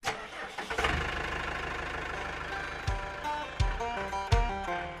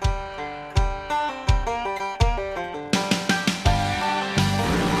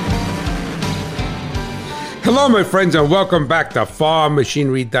Hello, my friends, and welcome back to Farm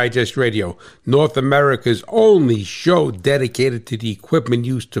Machinery Digest Radio, North America's only show dedicated to the equipment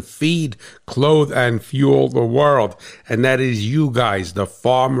used to feed, clothe, and fuel the world. And that is you guys, the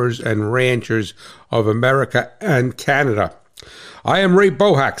farmers and ranchers of America and Canada. I am Ray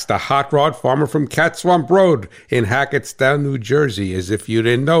Bohax, the hot rod farmer from Cat Swamp Road in Hackettstown, New Jersey, as if you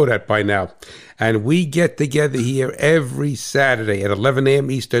didn't know that by now. And we get together here every Saturday at 11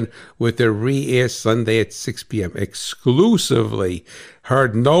 a.m. Eastern with a re-air Sunday at 6 p.m. exclusively.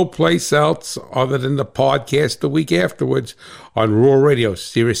 Heard no place else other than the podcast the week afterwards on Rural Radio,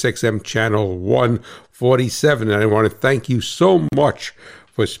 Sirius XM Channel 147. And I want to thank you so much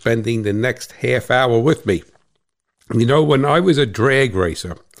for spending the next half hour with me. You know, when I was a drag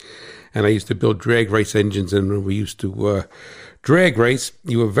racer, and I used to build drag race engines, and when we used to drag race,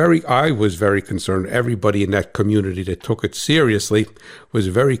 I was very concerned. Everybody in that community that took it seriously was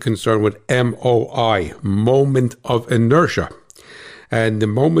very concerned with MOI, moment of inertia. And the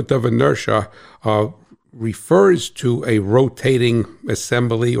moment of inertia refers to a rotating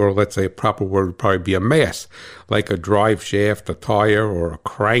assembly, or let's say a proper word would probably be a mass, like a drive shaft, a tire, or a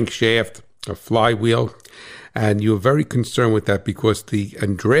crankshaft, a flywheel. And you're very concerned with that because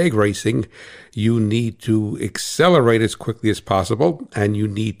in drag racing, you need to accelerate as quickly as possible, and you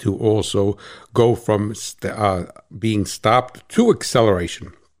need to also go from being stopped to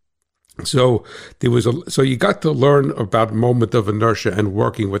acceleration. So you got to learn about moment of inertia and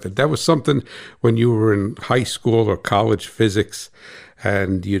working with it. That was something when you were in high school or college physics,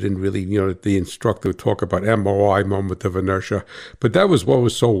 and you didn't really, the instructor would talk about MOI, moment of inertia. But that was what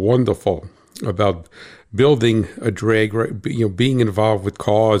was so wonderful about building a drag, being involved with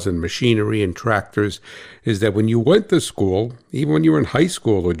cars and machinery and tractors, is that when you went to school, even when you were in high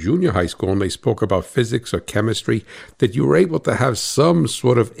school or junior high school, and they spoke about physics or chemistry, that you were able to have some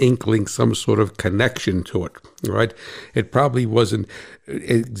sort of inkling, some sort of connection to it, right? It probably wasn't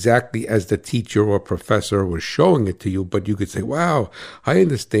exactly as the teacher or professor was showing it to you, but you could say, wow, I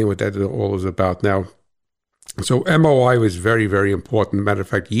understand what that all is about now. So MOI was very, very important. Matter of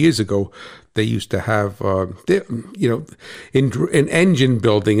fact, years ago, they used to have, in engine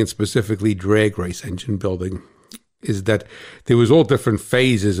building, and specifically drag race engine building, is that there was all different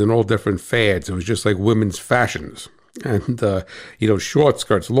phases and all different fads. It was just like women's fashions. And, short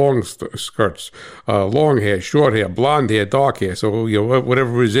skirts, long skirts, long hair, short hair, blonde hair, dark hair. So,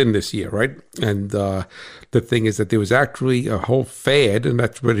 whatever was in this year, right? And the thing is that there was actually a whole fad, and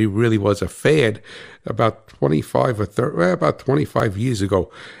that's what it really was, a fad, about 25 years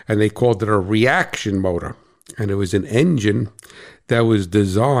ago. And they called it a reaction motor. And it was an engine that was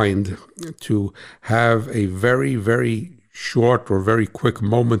designed to have a very, very short or very quick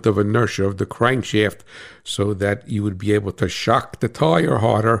moment of inertia of the crankshaft, so that you would be able to shock the tire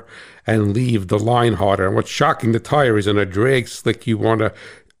harder and leave the line harder. And what's shocking the tire is in a drag slick, you want to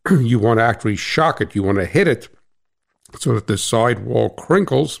actually shock it. You want to hit it so that the sidewall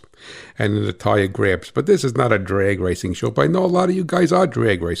crinkles and then the tire grabs. But this is not a drag racing show, but I know a lot of you guys are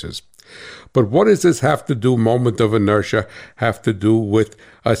drag racers. But what does this have to do, moment of inertia, have to do with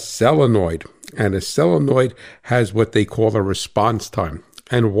a solenoid? And a solenoid has what they call a response time.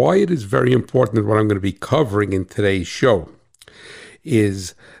 And why it is very important, and what I'm going to be covering in today's show,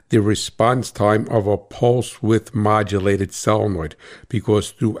 is the response time of a pulse width modulated solenoid.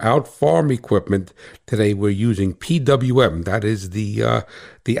 Because throughout farm equipment today, we're using PWM. That is the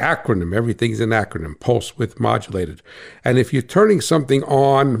acronym. Everything's an acronym, pulse width modulated. And if you're turning something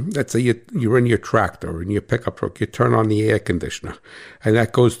on, let's say you're in your tractor or in your pickup truck, you turn on the air conditioner, and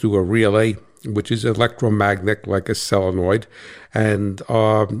that goes through a relay, which is electromagnetic like a solenoid. And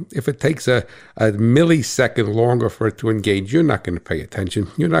if it takes a millisecond longer for it to engage, you're not going to pay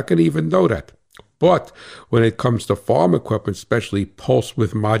attention. You're not going to even know that. But when it comes to farm equipment, especially pulse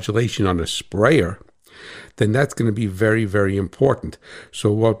width modulation on a sprayer, then that's going to be very, very important.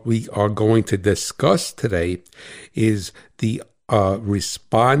 So what we are going to discuss today is the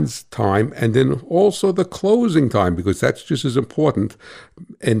response time, and then also the closing time, because that's just as important.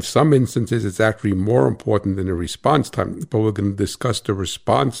 In some instances, it's actually more important than the response time. But we're going to discuss the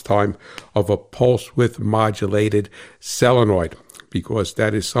response time of a pulse width modulated solenoid, because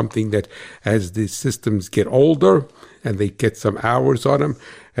that is something that, as the systems get older and they get some hours on them,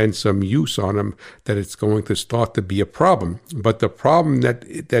 and some use on them that it's going to start to be a problem. But the problem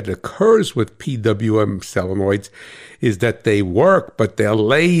that occurs with PWM solenoids is that they work, but they're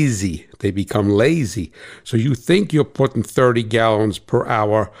lazy. They become lazy. So you think you're putting 30 gallons per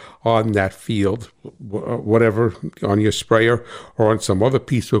hour on that field, whatever, on your sprayer or on some other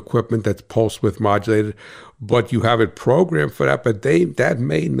piece of equipment that's pulse width modulated, but you have it programmed for that, but that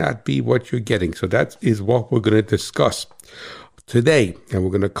may not be what you're getting. So that is what we're going to discuss today, and we're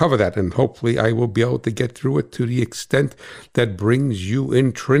going to cover that, and hopefully I will be able to get through it to the extent that brings you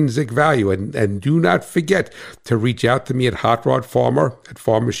intrinsic value. And do not forget to reach out to me at Hot Rod Farmer at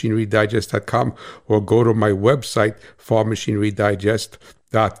farmmachinerydigest.com, or go to my website,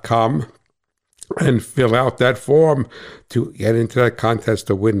 farmmachinerydigest.com, and fill out that form to get into that contest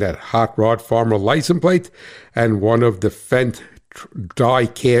to win that Hot Rod Farmer license plate and one of the Fendt die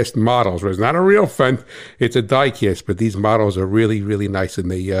cast models. It's not a real Fendt, it's a die cast, but these models are really, really nice, and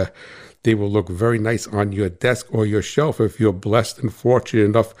they will look very nice on your desk or your shelf if you're blessed and fortunate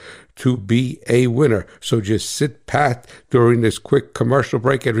enough to be a winner. So just sit pat during this quick commercial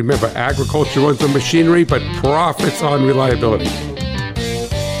break, and remember, agriculture runs on machinery, but profits on reliability.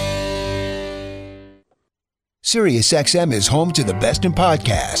 SiriusXM is home to the best in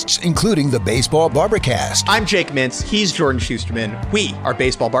podcasts, including the Baseball Barbercast. I'm Jake Mintz. He's Jordan Schusterman. We are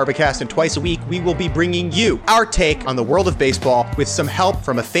Baseball Barbercast, and twice a week we will be bringing you our take on the world of baseball with some help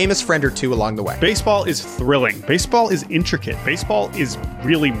from a famous friend or two along the way. Baseball is thrilling. Baseball is intricate. Baseball is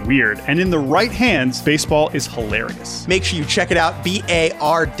really weird. And in the right hands, baseball is hilarious. Make sure you check it out, BAR-B-Cast.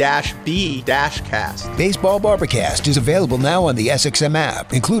 Baseball Barbercast is available now on the SXM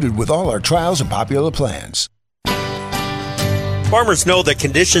app, included with all our trials and popular plans. Farmers know that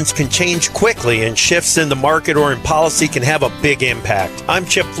conditions can change quickly, and shifts in the market or in policy can have a big impact. I'm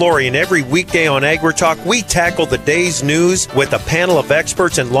Chip Flory, and every weekday on AgriTalk, we tackle the day's news with a panel of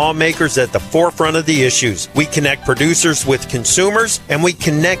experts and lawmakers at the forefront of the issues. We connect producers with consumers, and we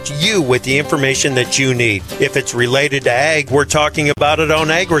connect you with the information that you need. If it's related to ag, we're talking about it on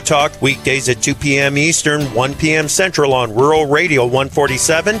AgriTalk, weekdays at 2 p.m. Eastern, 1 p.m. Central on Rural Radio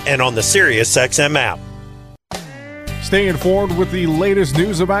 147 and on the SiriusXM app. Stay informed with the latest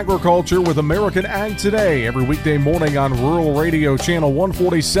news of agriculture with American Ag Today every weekday morning on Rural Radio Channel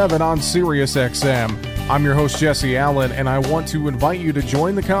 147 on SiriusXM. I'm your host, Jesse Allen, and I want to invite you to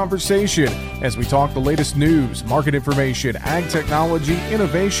join the conversation as we talk the latest news, market information, ag technology,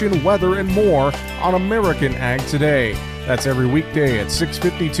 innovation, weather, and more on American Ag Today. That's every weekday at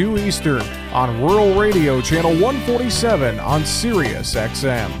 6:52 Eastern on Rural Radio Channel 147 on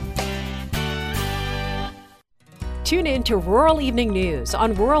SiriusXM. Tune in to Rural Evening News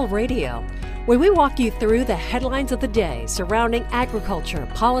on Rural Radio, where we walk you through the headlines of the day surrounding agriculture,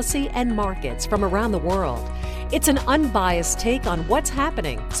 policy, and markets from around the world. It's an unbiased take on what's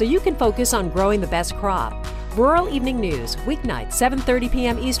happening, so you can focus on growing the best crop. Rural Evening News, weeknights, 7:30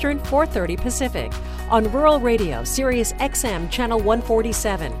 p.m. Eastern, 4:30 Pacific, on Rural Radio, Sirius XM Channel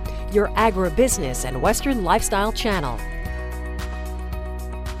 147, your agribusiness and Western lifestyle channel.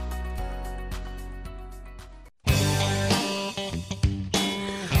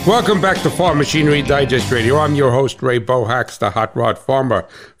 Welcome back to Farm Machinery Digest Radio. I'm your host, Ray Bohax, the Hot Rod Farmer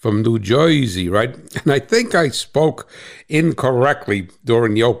from New Jersey, right? And I think I spoke incorrectly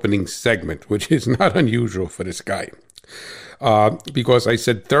during the opening segment, which is not unusual for this guy. Because I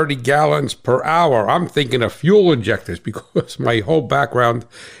said 30 gallons per hour. I'm thinking of fuel injectors because my whole background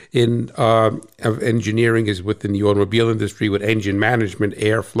in of engineering is within the automobile industry with engine management,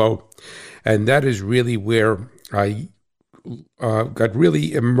 airflow. And that is really where I got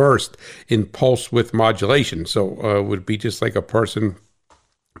really immersed in pulse width modulation. So it would be just like a person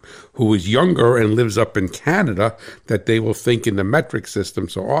who is younger and lives up in Canada, that they will think in the metric system.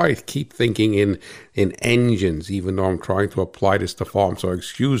 So I keep thinking in engines, even though I'm trying to apply this to farm. So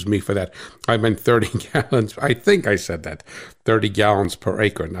excuse me for that. I meant 30 gallons. I think I said that. 30 gallons per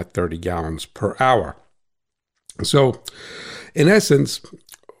acre, not 30 gallons per hour. So in essence,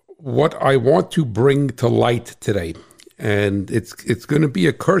 what I want to bring to light today, and it's going to be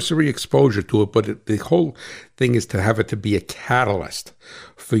a cursory exposure to it, but the whole thing is to have it to be a catalyst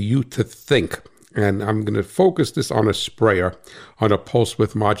for you to think. And I'm going to focus this on a sprayer, on a pulse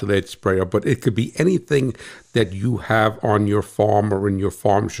width modulated sprayer, but it could be anything that you have on your farm or in your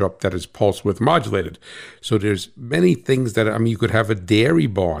farm shop that is pulse width modulated. So there's many things that, you could have a dairy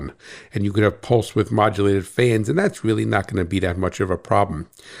barn and you could have pulse width modulated fans, and that's really not going to be that much of a problem.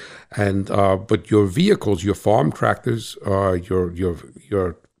 And but your vehicles, your farm tractors,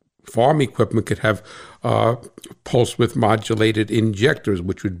 your farm equipment could have pulse width modulated injectors,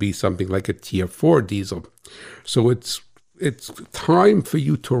 which would be something like a Tier 4 diesel. So it's it's time for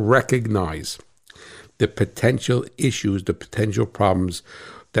you to recognize the potential issues, the potential problems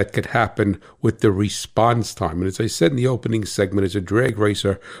that could happen with the response time. And as I said in the opening segment, as a drag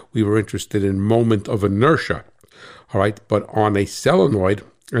racer, we were interested in moment of inertia, all right? But on a solenoid,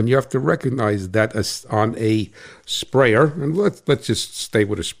 and you have to recognize that as on a sprayer, and let's just stay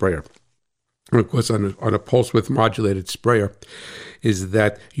with a sprayer. And of course, on a pulse width modulated sprayer, is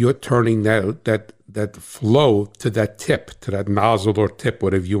that you're turning that flow to that tip, to that nozzle or tip,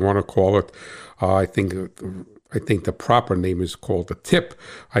 whatever you want to call it. I think the proper name is called the tip.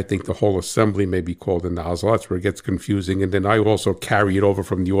 I think the whole assembly may be called a nozzle. That's where it gets confusing. And then I also carry it over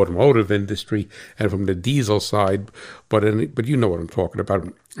from the automotive industry and from the diesel side. But you know what I'm talking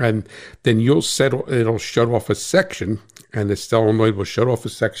about. And then it'll shut off a section, and the solenoid will shut off a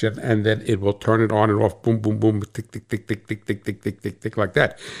section, and then it will turn it on and off, boom, boom, boom, tick, tick, tick, tick, tick, tick, tick, tick, tick, tick, like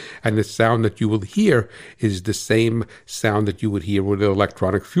that. And the sound that you will hear is the same sound that you would hear with an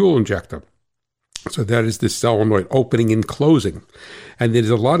electronic fuel injector. So that is the solenoid opening and closing. And there's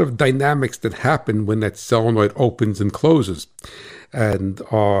a lot of dynamics that happen when that solenoid opens and closes. And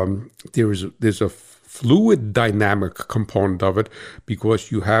there's a fluid dynamic component of it,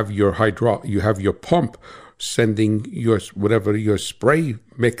 because you have your pump sending whatever your spray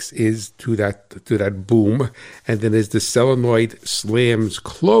mix is to that boom, and then as the solenoid slams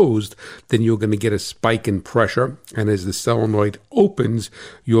closed, then you're going to get a spike in pressure, and as the solenoid opens,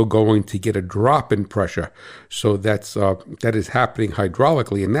 you're going to get a drop in pressure. So that is happening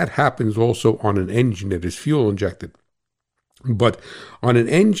hydraulically, and that happens also on an engine that is fuel injected. But on an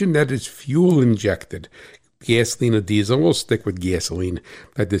engine that is fuel injected, gasoline or diesel, we'll stick with gasoline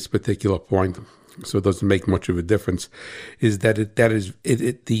at this particular point, so it doesn't make much of a difference, is that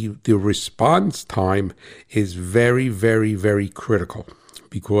the response time is very, very, very critical,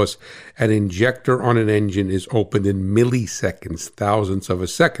 because an injector on an engine is opened in milliseconds, thousandths of a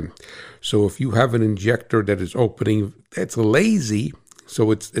second. So if you have an injector that is opening, that's lazy.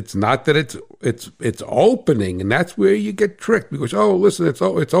 So it's not that it's opening, and that's where you get tricked, because listen,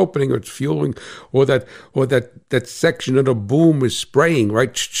 it's opening, or it's fueling, or that section of the boom is spraying,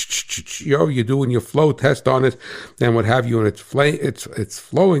 right? You're doing your flow test on it, and what have you, and it's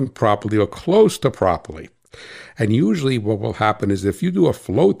flowing properly or close to properly. And usually, what will happen is if you do a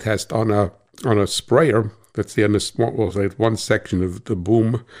flow test on a sprayer, let's say we'll say one section of the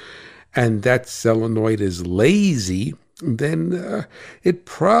boom, and that solenoid is lazy, then it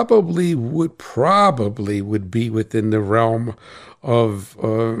probably would be within the realm of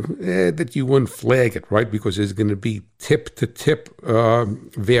that you wouldn't flag it, right? Because there's going to be tip-to-tip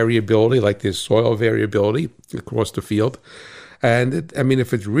variability, like there's soil variability across the field. And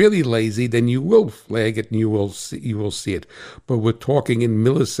if it's really lazy, then you will flag it and you will see it. But we're talking in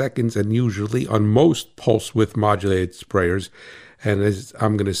milliseconds, and usually on most pulse width modulated sprayers. And as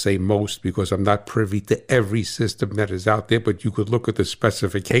I'm going to say most, because I'm not privy to every system that is out there, but you could look at the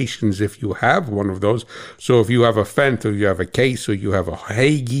specifications if you have one of those. So if you have a Fendt, or you have a Case, or you have a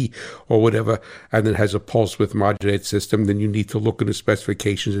Hagee, or whatever, and it has a pulse width modulated system, then you need to look at the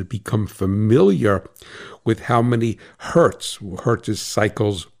specifications and become familiar with how many hertz is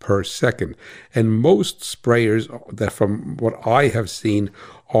cycles per second. And most sprayers, that from what I have seen,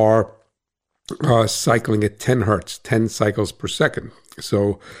 are cycling at 10 hertz, 10 cycles per second.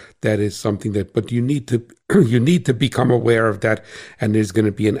 So that is something but you need to become aware of that, and there's going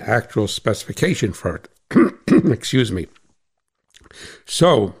to be an actual specification for it. Excuse me.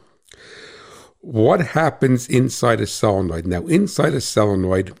 So what happens inside a solenoid? Now, inside a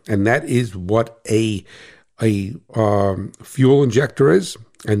solenoid, and that is what a fuel injector is,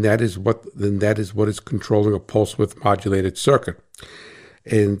 and that is what is controlling a pulse width modulated circuit,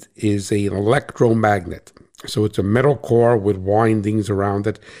 and is an electromagnet. So it's a metal core with windings around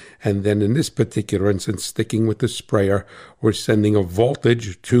it. And then in this particular instance, sticking with the sprayer, we're sending a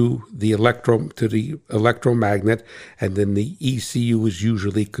voltage to the electromagnet. And then the ECU is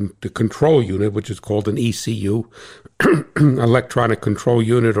usually the control unit, which is called an ECU, electronic control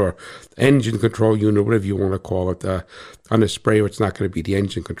unit, or engine control unit, whatever you want to call it. On a sprayer, it's not going to be the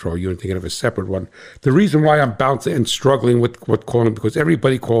engine control unit. They're going to have a separate one. The reason why I'm bouncing and struggling with what calling, because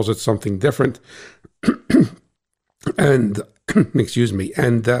everybody calls it something different. And excuse me,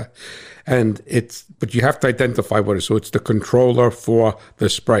 and but you have to identify what it is. So it's the controller for the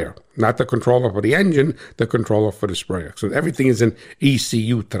sprayer, not the controller for the engine, the controller for the sprayer. So everything is an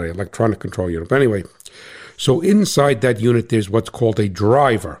ECU today, electronic control unit. But anyway, so inside that unit, there's what's called a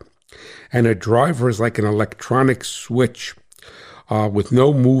driver. And a driver is like an electronic switch with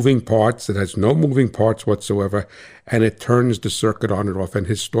no moving parts. It has no moving parts whatsoever, and it turns the circuit on and off. And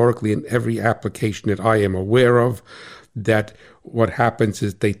historically, in every application that I am aware of, that what happens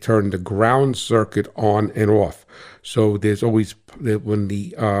is they turn the ground circuit on and off. So there's always, when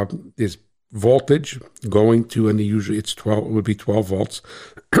there's voltage going to, and usually it's 12, it would be 12 volts,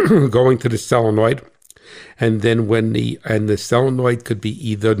 going to the solenoid. And then the solenoid could be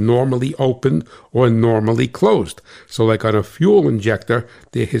either normally open or normally closed. So like on a fuel injector,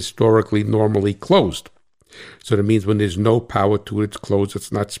 they're historically normally closed. So that means when there's no power to it, it's closed,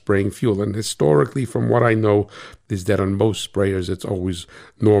 it's not spraying fuel. And historically, from what I know, is that on most sprayers, it's always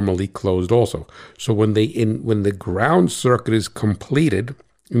normally closed also. So when the ground circuit is completed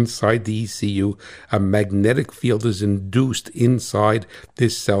inside the ECU, a magnetic field is induced inside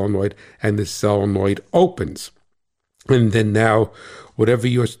this solenoid, and the solenoid opens. And then now,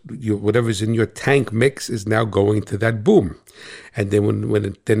 whatever's in your tank mix is now going to that boom. And then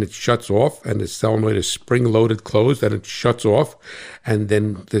when it shuts off, and the solenoid is spring-loaded closed, and it shuts off, and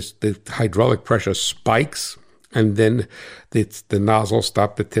then the hydraulic pressure spikes, and then the nozzle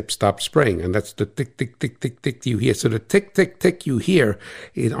the tip stops spraying, and that's the tick, tick, tick, tick, tick you hear. So the tick, tick, tick you hear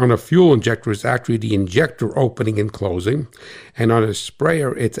on a fuel injector is actually the injector opening and closing, and on a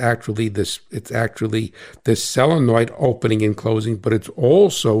sprayer it's actually the solenoid opening and closing, but it's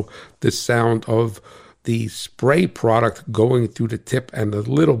also the sound of the spray product going through the tip and a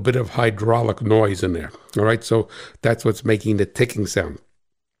little bit of hydraulic noise in there. All right, so that's what's making the ticking sound.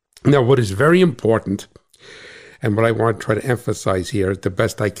 Now, what is very important, and what I want to try to emphasize here the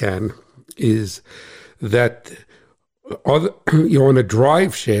best I can, is that on a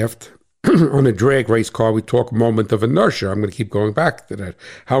drive shaft, on a drag race car, we talk moment of inertia. I'm going to keep going back to that,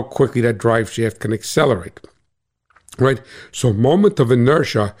 how quickly that drive shaft can accelerate. Right? So moment of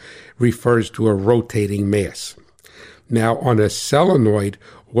inertia refers to a rotating mass. Now, on a solenoid,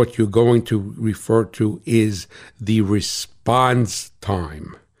 what you're going to refer to is the response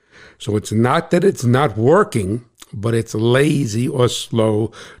time. So it's not that it's not working, but it's lazy or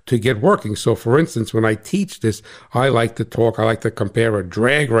slow to get working. So, for instance, when I teach this, I like to compare a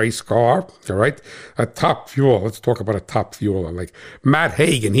drag race car, all right, a top fuel. Let's talk about a top fueler, like Matt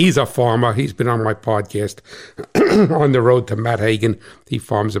Hagen. He's a farmer. He's been on my podcast, On the Road to Matt Hagen. He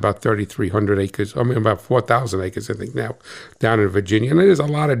farms about 3,300 acres, about 4,000 acres, I think now, down in Virginia. And there's a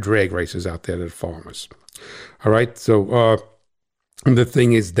lot of drag races out there that farmers. All right, so the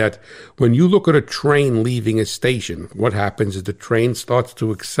thing is that when you look at a train leaving a station, what happens is the train starts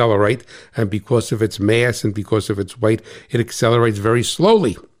to accelerate, and because of its mass and because of its weight, it accelerates very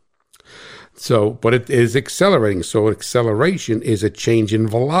slowly. So, but it is accelerating. So acceleration is a change in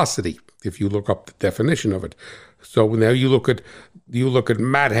velocity, if you look up the definition of it. So now you look at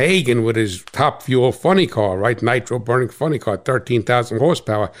Matt Hagen with his top fuel funny car, right? Nitro burning funny car, 13,000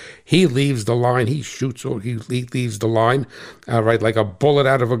 horsepower. He leaves the line. He shoots, or he leaves the line, right, like a bullet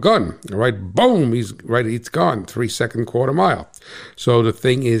out of a gun. Right, boom, it's gone. 3-second quarter mile. So the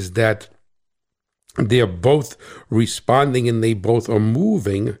thing is that they're both responding and they both are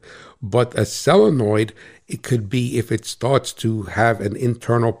moving, but a solenoid, it could be, if it starts to have an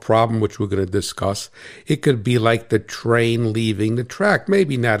internal problem, which we're going to discuss, it could be like the train leaving the track.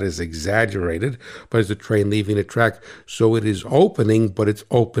 Maybe not as exaggerated, but as the train leaving the track. So it is opening, but it's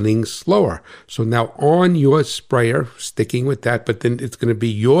opening slower. So now on your sprayer, sticking with that, but then it's going to be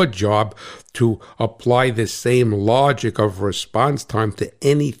your job to apply the same logic of response time to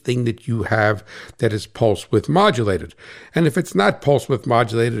anything that you have that is pulse width modulated. And if it's not pulse width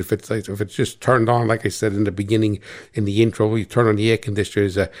modulated, if it's just turned on, like I said in the beginning, in the intro, you turn on the air conditioner,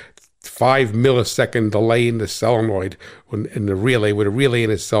 there's a 5 millisecond delay in the solenoid, in the relay, with a relay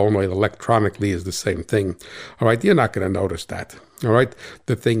and a solenoid electronically is the same thing. All right, you're not going to notice that. All right,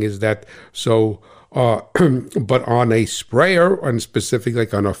 the thing is that, but on a sprayer, and specifically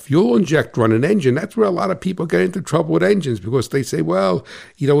like on a fuel injector on an engine, that's where a lot of people get into trouble with engines, because they say, well,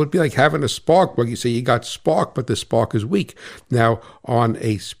 it'd be like having a spark plug. You say you got spark, but the spark is weak. Now, on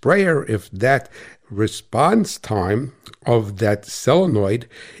a sprayer, if that response time of that solenoid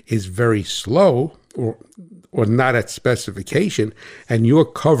is very slow, or not at specification, and you're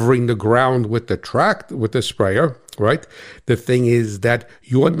covering the ground with the sprayer, right? The thing is that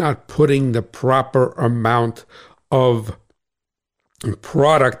you're not putting the proper amount of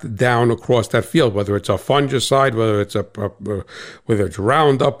product down across that field, whether it's a fungicide, whether it's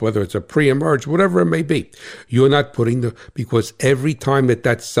Roundup, whether it's a pre-emerge, whatever it may be. You're not putting because every time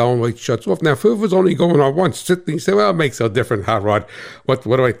that solenoid shuts off. Now, if it was only going on once, you say, well, it makes a difference, hot rod. What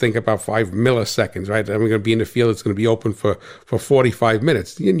do I think about 5 milliseconds, right? I'm going to be in the field, it's going to be open for 45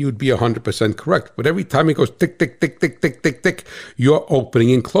 minutes. And you'd be 100% correct. But every time it goes tick, tick, tick, tick, tick, tick, tick, you're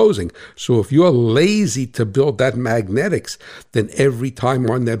opening and closing. So if you're lazy to build that magnetics, then every time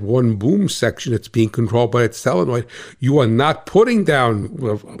on that one boom section, it's being controlled by its solenoid. You are not putting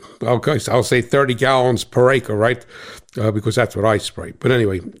down, okay, so I'll say 30 gallons per acre, right? Because that's what I spray. But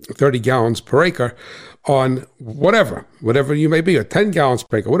anyway, 30 gallons per acre on whatever you may be, or 10 gallons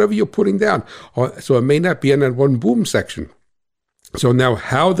per acre, whatever you're putting down. So it may not be in that one boom section. So now,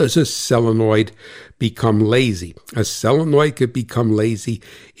 how does a solenoid become lazy? A solenoid could become lazy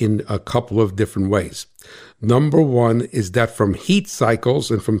in a couple of different ways. Number one is that from heat cycles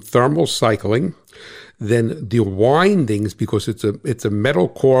and from thermal cycling, then the windings, because it's a metal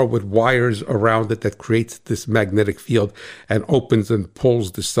core with wires around it that creates this magnetic field and opens and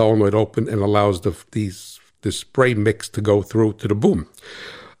pulls the solenoid open and allows the spray mix to go through to the boom.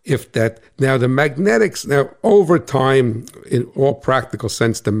 Now the magnetics, over time, in all practical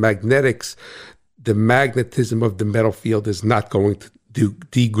sense, the magnetism of the metal field is not going to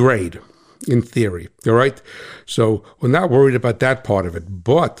degrade, in theory, all right? So we're not worried about that part of it.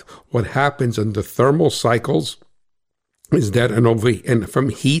 But what happens in the thermal cycles is that, and from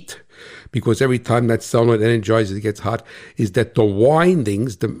heat, because every time that solenoid energizes, it gets hot, is that the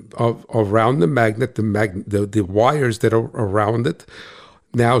windings around the magnet, the wires that are around it,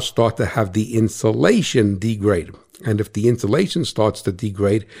 now start to have the insulation degrade. And if the insulation starts to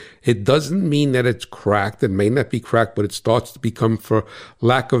degrade, it doesn't mean that it's cracked. It may not be cracked, but it starts to become, for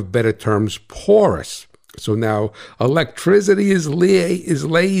lack of better terms, porous. So now electricity is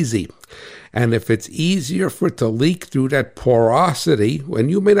lazy. And if it's easier for it to leak through that porosity, when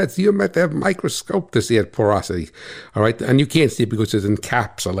you might have to have a microscope to see that porosity, all right? And you can't see it because it's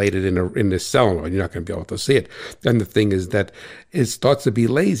encapsulated in the solenoid. You're not going to be able to see it. And the thing is that it starts to be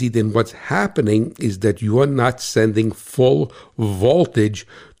lazy. Then what's happening is that you are not sending full voltage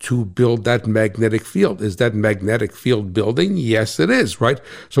to build that magnetic field. Is that magnetic field building? Yes, it is, right?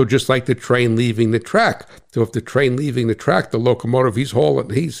 So just like the train leaving the track. So if the train leaving the track, the locomotive, he's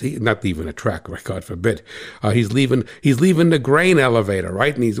not leaving the track, right? God forbid. He's leaving the grain elevator,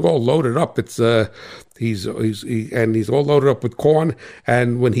 right? And he's all loaded up. He's all loaded up with corn.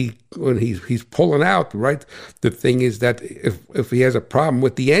 And when he's pulling out, right? The thing is that if he has a problem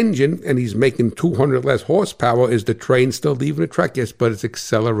with the engine and he's making 200 less horsepower, is the train still leaving the track? Yes, but it's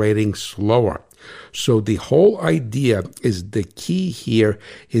accelerating slower. So the whole idea is, the key here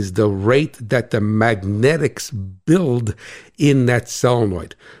is the rate that the magnetics build in that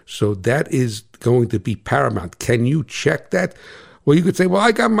solenoid. So that is going to be paramount. Can you check that? Well, you could say, well,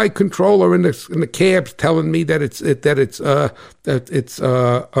 I got my controller in the cabs telling me that it's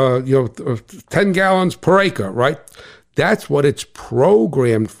 10 gallons per acre, right? That's what it's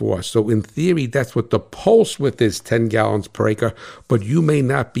programmed for. So in theory, that's what the pulse width is, 10 gallons per acre. But you may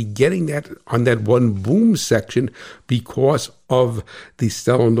not be getting that on that one boom section because of the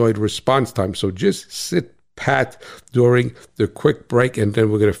solenoid response time. So just sit pat during the quick break, and then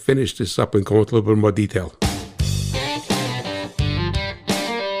we're going to finish this up and go into a little bit more detail.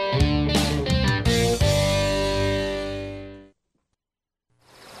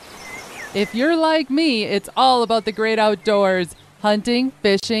 If you're like me, it's all about the great outdoors. Hunting,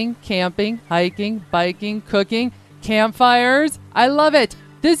 fishing, camping, hiking, biking, cooking, campfires. I love it.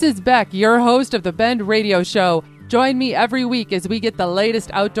 This is Beck, your host of the Bend Radio Show. Join me every week as we get the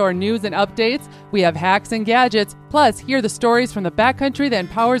latest outdoor news and updates. We have hacks and gadgets, plus hear the stories from the backcountry that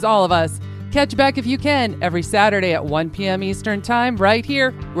empowers all of us. Catch Beck if you can every Saturday at 1 p.m. Eastern Time right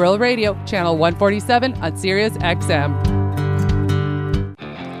here, Rural Radio, Channel 147 on Sirius XM.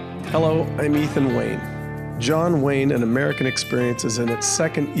 Hello, I'm Ethan Wayne. John Wayne, An American Experience, is in its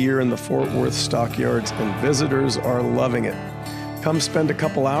second year in the Fort Worth stockyards, and visitors are loving it. Come spend a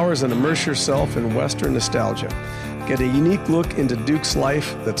couple hours and immerse yourself in Western nostalgia. Get a unique look into Duke's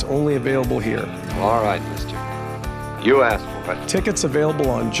life that's only available here. All right, mister. You asked for it. Tickets available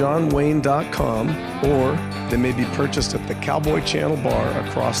on johnwayne.com, or they may be purchased at the Cowboy Channel Bar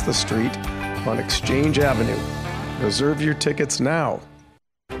across the street on Exchange Avenue. Reserve your tickets now.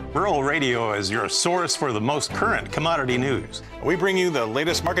 Rural Radio is your source for the most current commodity news. We bring you the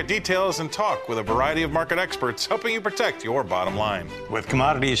latest market details and talk with a variety of market experts, helping you protect your bottom line. With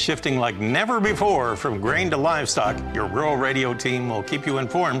commodities shifting like never before from grain to livestock, your Rural Radio team will keep you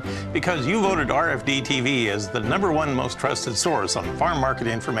informed because you voted RFD TV as the #1 most trusted source on farm market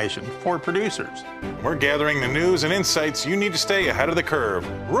information for producers. We're gathering the news and insights you need to stay ahead of the curve.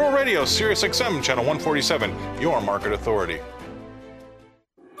 Rural Radio, Sirius XM, Channel 147, your market authority.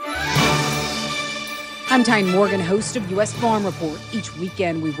 I'm Tyne Morgan, host of U.S. Farm Report. Each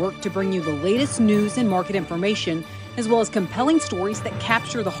weekend, we work to bring you the latest news and market information as well as compelling stories that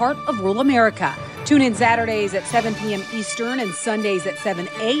capture the heart of rural America. Tune in Saturdays at 7 p.m. Eastern and Sundays at 7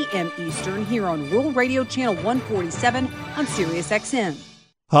 a.m. Eastern here on Rural Radio Channel 147 on Sirius XM.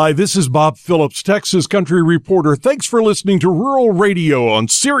 Hi, this is Bob Phillips, Texas Country Reporter. Thanks for listening to Rural Radio on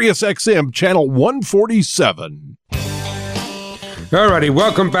Sirius XM Channel 147. Alrighty,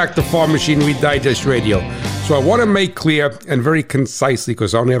 welcome back to Farm Machinery Digest Radio. So I want to make clear and very concisely,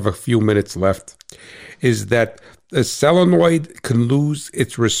 because I only have a few minutes left, is that a solenoid can lose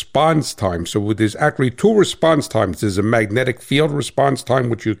its response time. So there's actually two response times. There's a magnetic field response time,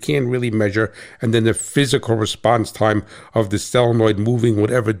 which you can't really measure, and then the physical response time of the solenoid moving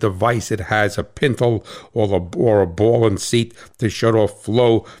whatever device it has, a pintle or a ball and seat, to shut off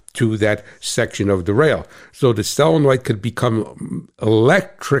flow to that section of the rail. So the solenoid could become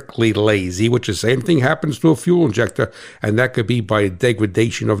electrically lazy, which the same thing happens to a fuel injector, and that could be by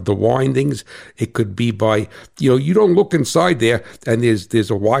degradation of the windings. It could be by, you don't look inside there, and there's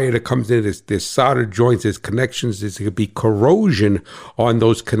a wire that comes in, there's solder joints, there's connections, there could be corrosion on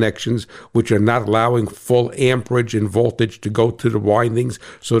those connections, which are not allowing full amperage and voltage to go to the windings,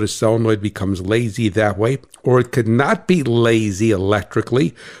 so the solenoid becomes lazy that way. Or it could not be lazy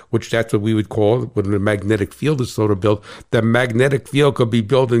electrically, which that's what we would call it when the magnetic field is so to build. The magnetic field could be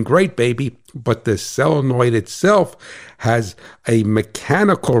building great, baby, but the solenoid itself has a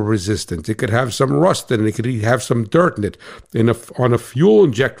mechanical resistance. It could have some rust in it. It could have some dirt in it. On a fuel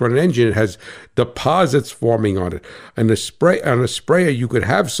injector on an engine, it has deposits forming on it. On a sprayer, you could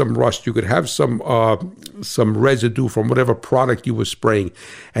have some rust. You could have some residue from whatever product you were spraying,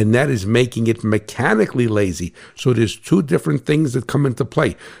 and that is making it mechanically lazy. So there's two different things that come into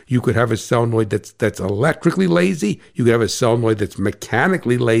play. You could have a solenoid that's electrically lazy. You could have a solenoid that's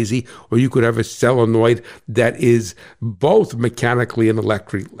mechanically lazy, or you could have a solenoid that is both mechanically and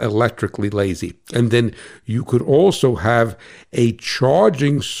electrically lazy. And then you could also have a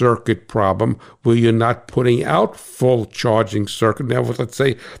charging circuit problem where you're not putting out full charging circuit. Now, let's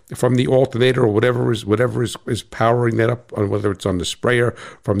say from the alternator or whatever is powering that up, whether it's on the sprayer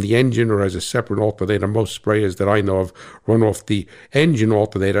from the engine or as a separate alternator. Most sprayers that I know of run off the engine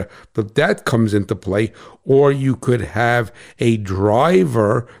alternator, but that comes into play. Or you could have a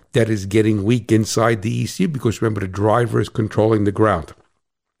driver that is getting weak inside the ECU, because remember, the driver is controlling the ground.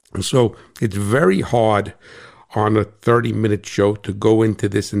 And so it's very hard on a 30-minute show to go into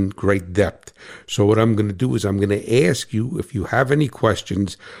this in great depth. So what I'm going to do is I'm going to ask you, if you have any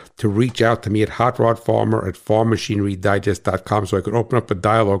questions, to reach out to me at hotrodfarmer@farmmachinerydigest.com so I can open up a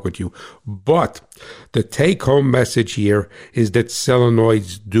dialogue with you. But the take-home message here is that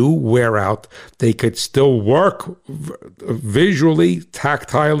solenoids do wear out. They could still work visually,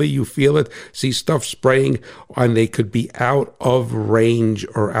 tactilely, you feel it, see stuff spraying, and they could be out of range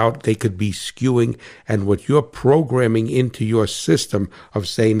or they could be skewing. And what you're programming into your system of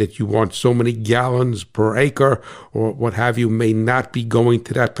saying that you want so many gallons per acre or what have you may not be going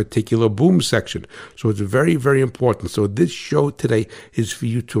to that particular boom section. So it's very, very important. So this show today is for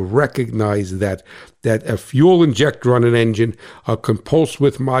you to recognize that a fuel injector on an engine, a pulse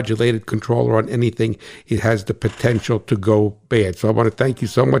width modulated controller on anything, it has the potential to go bad. So I want to thank you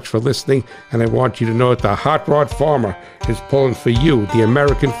so much for listening, and I want you to know that the Hot Rod Farmer is pulling for you, the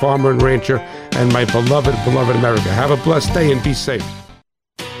American farmer and rancher, and my beloved, beloved America. Have a blessed day and be safe.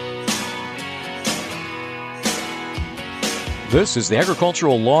 This is the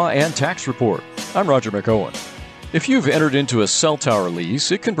Agricultural Law and Tax Report. I'm Roger McOwen. If you've entered into a cell tower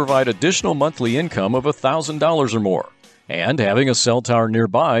lease, it can provide additional monthly income of $1,000 or more. And having a cell tower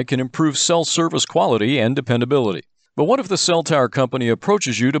nearby can improve cell service quality and dependability. But what if the cell tower company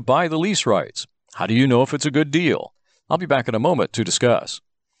approaches you to buy the lease rights? How do you know if it's a good deal? I'll be back in a moment to discuss.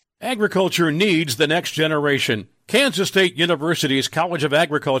 Agriculture needs the next generation. Kansas State University's College of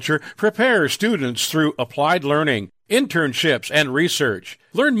Agriculture prepares students through applied learning, internships, and research.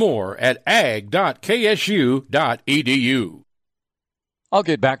 Learn more at ag.ksu.edu. I'll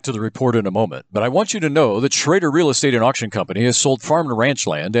get back to the report in a moment, but I want you to know that Schrader Real Estate and Auction Company has sold farm and ranch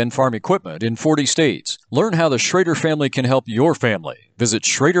land and farm equipment in 40 states. Learn how the Schrader family can help your family. Visit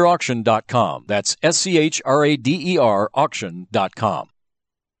SchraderAuction.com. That's SCHRADER auction.com.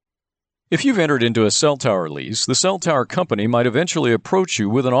 If you've entered into a cell tower lease, the cell tower company might eventually approach you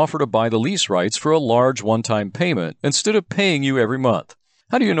with an offer to buy the lease rights for a large one-time payment instead of paying you every month.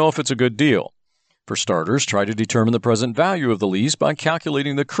 How do you know if it's a good deal? For starters, try to determine the present value of the lease by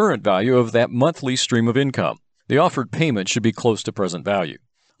calculating the current value of that monthly stream of income. The offered payment should be close to present value.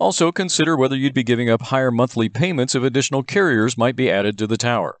 Also, consider whether you'd be giving up higher monthly payments if additional carriers might be added to the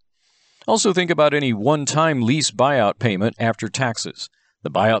tower. Also, think about any one-time lease buyout payment after taxes. The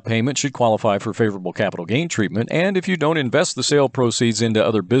buyout payment should qualify for favorable capital gain treatment, and if you don't invest the sale proceeds into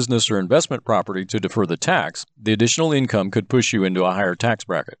other business or investment property to defer the tax, the additional income could push you into a higher tax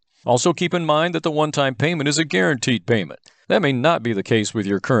bracket. Also keep in mind that the one-time payment is a guaranteed payment. That may not be the case with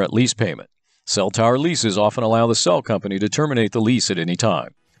your current lease payment. Cell tower leases often allow the cell company to terminate the lease at any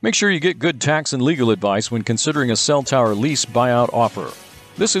time. Make sure you get good tax and legal advice when considering a cell tower lease buyout offer.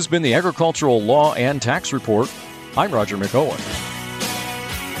 This has been the Agricultural Law and Tax Report. I'm Roger McOwen.